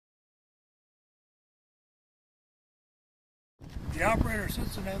The operator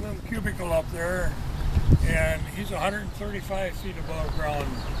sits in that little cubicle up there, and he's 135 feet above ground.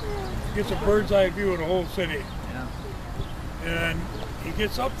 He gets a bird's eye view of the whole city. Yeah. And he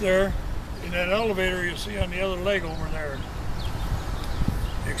gets up there in that elevator you see on the other leg over there.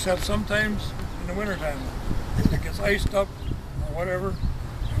 Except sometimes in the wintertime, if it gets iced up or whatever,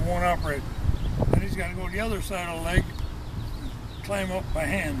 it won't operate. Then he's got to go to the other side of the leg and climb up by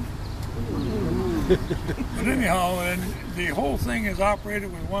hand. But anyhow, and the whole thing is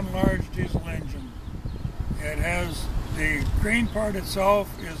operated with one large diesel engine. It has the crane part itself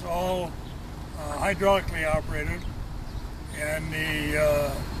is all hydraulically operated, and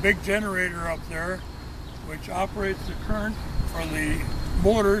the big generator up there, which operates the current for the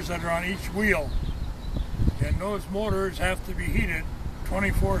motors that are on each wheel. And those motors have to be heated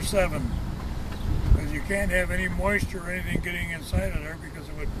 24/7, because you can't have any moisture or anything getting inside of there, because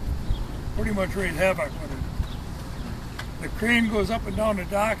it would pretty much raise havoc with it. The crane goes up and down the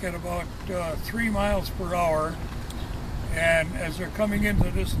dock at about 3 miles per hour, and as they're coming into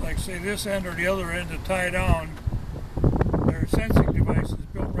this, like say this end or the other end to tie down, their sensing device is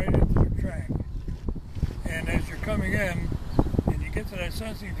built right into the track. And as you're coming in and you get to that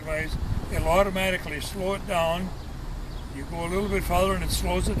sensing device, it'll automatically slow it down. You go a little bit farther and it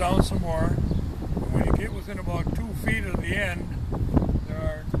slows it down some more. And when you get within about 2 feet of the end, there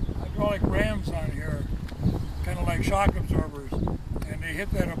are hydraulic rams on here, kind of like shock absorbers, and they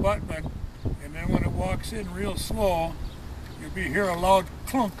hit that abutment, and then when it walks in real slow, you'll hear a loud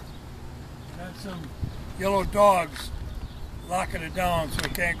clunk, and that's some yellow dogs locking it down so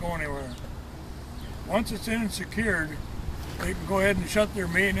it can't go anywhere. Once it's in and secured, they can go ahead and shut their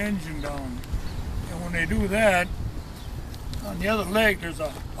main engine down. And when they do that, on the other leg there's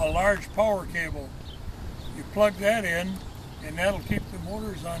a large power cable. You plug that in, and that'll keep the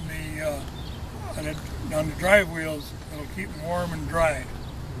motors on the drive wheels. It'll keep them warm and dry.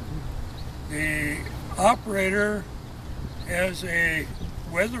 The operator has a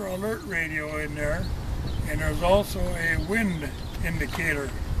weather alert radio in there, and there's also a wind indicator.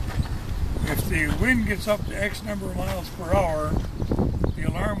 If the wind gets up to X number of miles per hour, the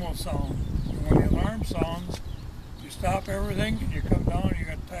alarm will sound. And when the alarm sounds, you stop everything and you come down and you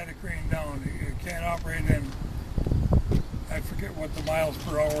got to tie the crane down. You can't operate in, I forget what the miles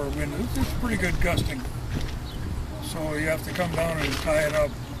per hour wind is. It's pretty good gusting. So you have to come down and tie it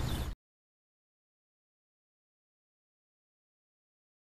up.